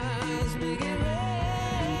hearts make it rain. Broken hearts make it rain.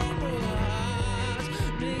 Broken hearts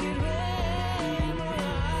make it rain.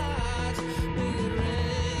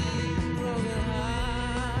 Broken hearts.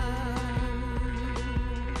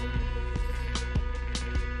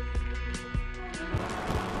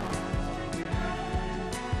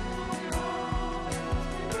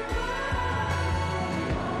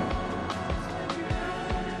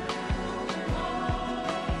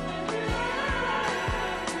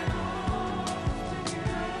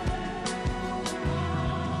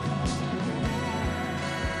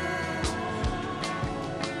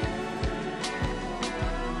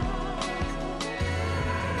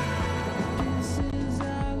 This is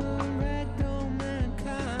our wreck on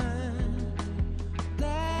mankind,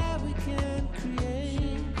 that we can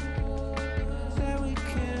create, that we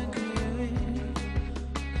can create,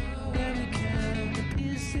 that we can.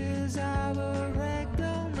 This is our wreck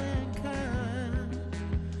on mankind,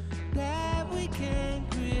 that we can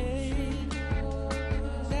create,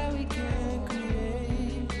 that we can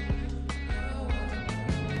create.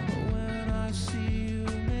 When I see you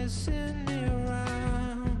messing me around,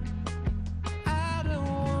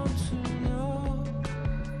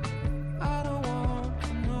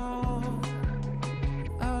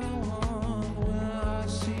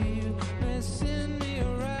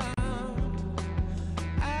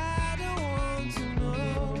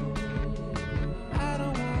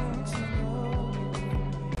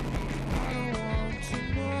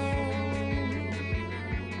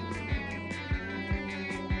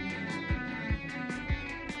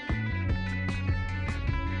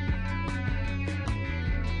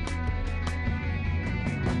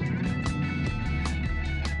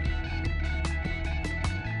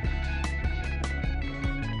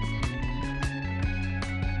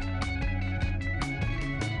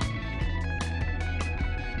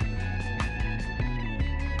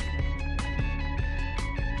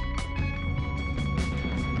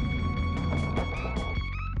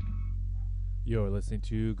 You're listening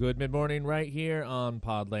to Good Mid Morning right here on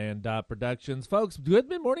Podland Productions. Folks, Good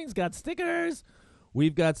Mid Morning's got stickers.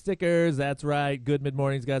 We've got stickers. That's right. Good Mid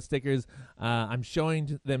Morning's got stickers. I'm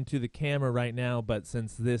showing them to the camera right now, but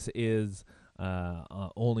since this is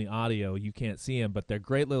only audio, you can't see them. But they're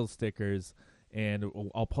great little stickers, and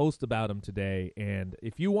I'll post about them today. And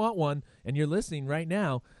if you want one and you're listening right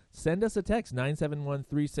now, send us a text,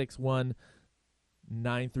 971-361-9396.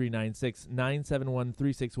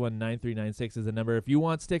 971-361-9396 is the number. If you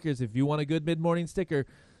want stickers, if you want a Good Mid Morning sticker,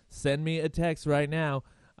 send me a text right now,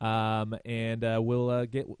 and we'll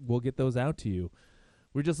get those out to you.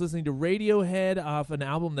 We're just listening to Radiohead off an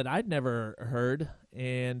album that I'd never heard,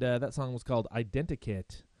 and that song was called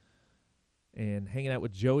Identikit. And hanging out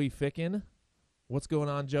with Joey Ficken. What's going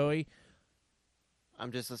on, Joey?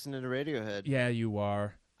 I'm just listening to Radiohead. Yeah, you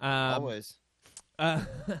are. Always.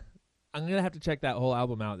 I'm going to have to check that whole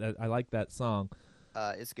album out. I like that song.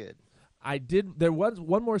 It's good. There was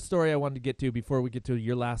one more story I wanted to get to before we get to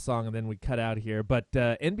your last song, and then we cut out here. But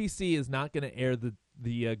NBC is not going to air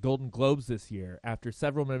the Golden Globes this year after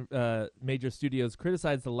several major studios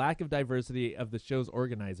criticized the lack of diversity of the show's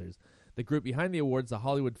organizers. The group behind the awards, the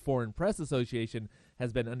Hollywood Foreign Press Association,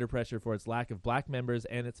 has been under pressure for its lack of black members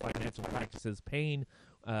and its financial practices paying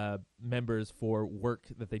members for work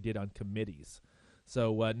that they did on committees.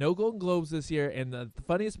 So no Golden Globes this year, and the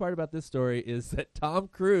funniest part about this story is that Tom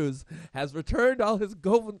Cruise has returned all his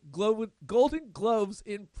Golden Globes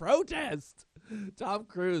in protest. Tom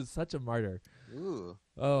Cruise, such a martyr. Ooh.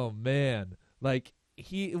 Oh man, like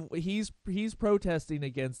he's protesting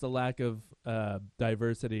against the lack of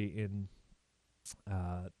diversity in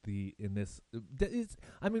this.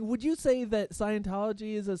 I mean, would you say that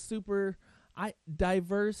Scientology is a super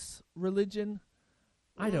diverse religion?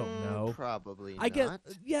 I don't know. Probably I not.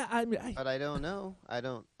 But I don't know.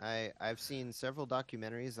 I've seen several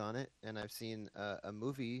documentaries on it, and I've seen a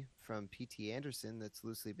movie from P.T. Anderson that's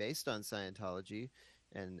loosely based on Scientology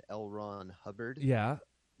and L. Ron Hubbard. Yeah.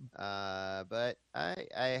 But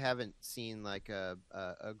I haven't seen like a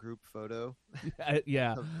group photo.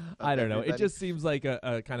 Yeah. of I don't know. It everybody. just seems like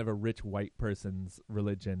a kind of a rich white person's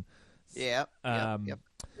religion. Yep. Yep.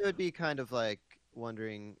 It would be kind of like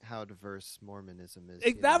wondering how diverse Mormonism is.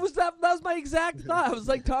 That was my exact thought. I was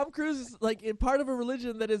like, Tom Cruise is like in part of a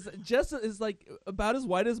religion that is like about as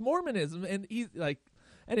white as Mormonism, and he's like,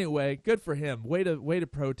 anyway, good for him. Way to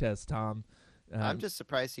protest, Tom. I'm just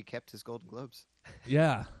surprised he kept his Golden Globes.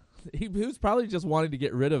 Yeah. He was probably just wanting to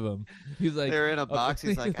get rid of them. He's like, they're in a box.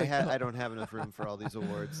 He's like, I don't have enough room for all these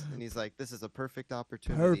awards, and he's like, this is a perfect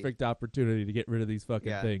opportunity. Perfect opportunity to get rid of these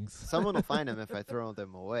fucking things. Someone will find them if I throw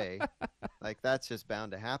them away. Like that's just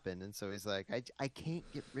bound to happen. And so he's like, I can't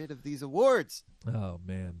get rid of these awards. Oh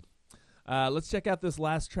man, let's check out this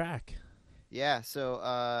last track. Yeah, so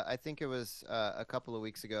I think it was a couple of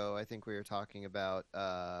weeks ago. I think we were talking about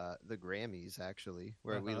the Grammys, actually,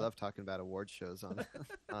 where we love talking about award shows on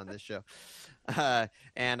on this show.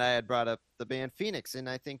 And I had brought up the band Phoenix, and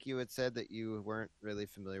I think you had said that you weren't really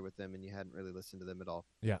familiar with them and you hadn't really listened to them at all.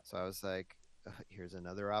 Yeah. So I was like, here's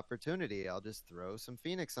another opportunity. I'll just throw some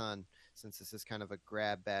Phoenix on, since this is kind of a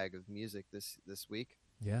grab bag of music this week.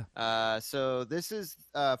 Yeah. So this is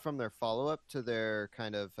from their follow-up to their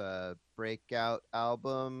kind of breakout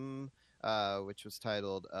album, which was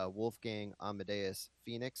titled Wolfgang Amadeus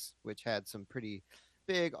Phoenix, which had some pretty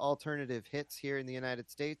big alternative hits here in the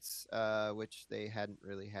United States, which they hadn't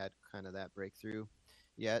really had kind of that breakthrough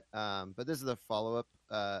yet. But this is the follow-up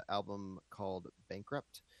album called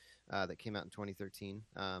Bankrupt that came out in 2013.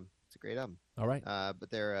 It's a great album. All right.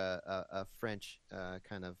 But they're a French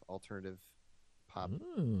kind of alternative pop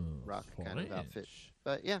rock kind of outfit.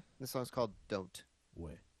 But yeah, this song's called Don't.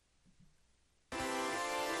 Ouais.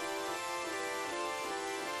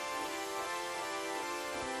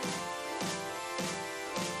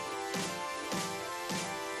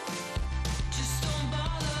 Just don't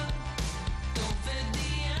bother, don't feed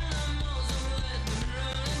the animals or let them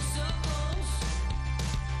run in circles.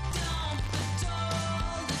 Don't be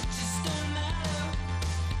told, it just don't matter.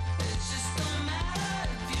 It just don't matter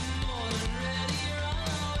if you're more than ready,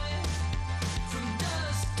 run away from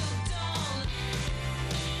dusk till dawn.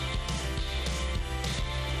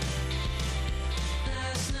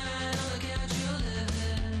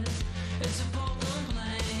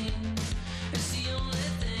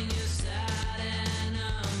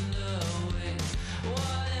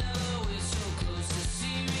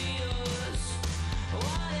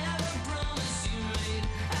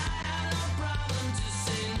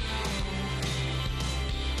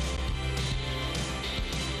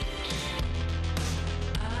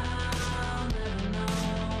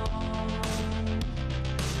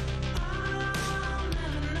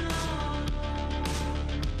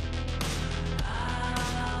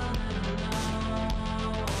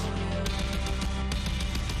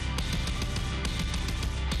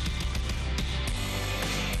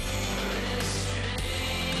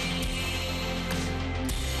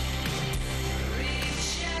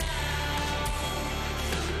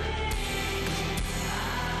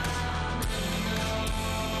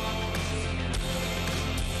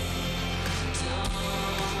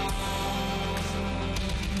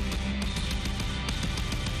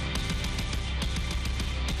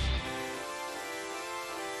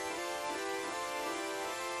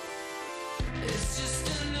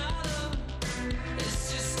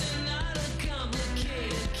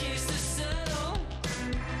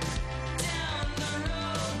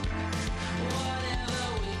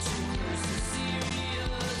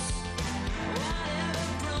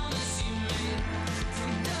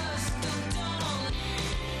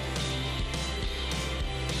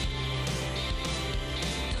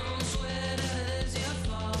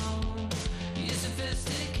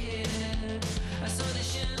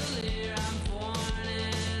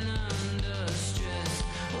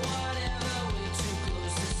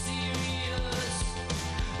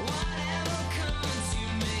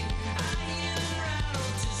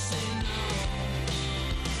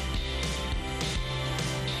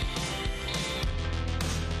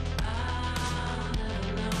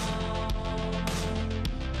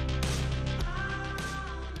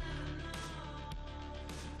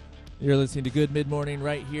 You're listening to Good Mid-Morning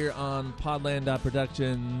right here on Podland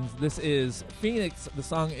Productions. This is Phoenix. The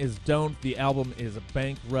song is Don't. The album is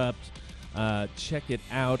Bankrupt. Check it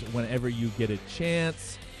out whenever you get a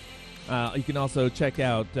chance. You can also check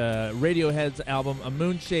out Radiohead's album, A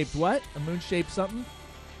Moon-Shaped what? A Moon-Shaped something?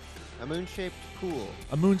 A Moon-Shaped Pool.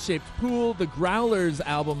 A Moon-Shaped Pool. The Growlers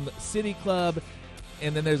album, City Club.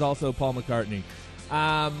 And then there's also Paul McCartney.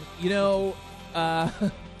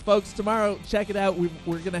 Folks, tomorrow, check it out.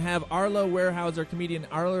 We're going to have Arlo Warehouser, comedian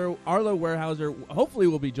Arlo Warehouser, hopefully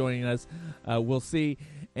will be joining us. We'll see.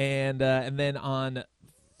 And then on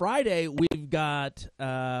Friday, we've got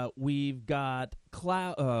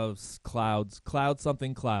clouds.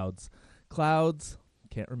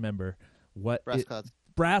 Can't remember what.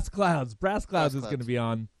 Brass Clouds. Brass Clouds is going to be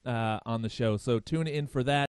on the show. So tune in for that.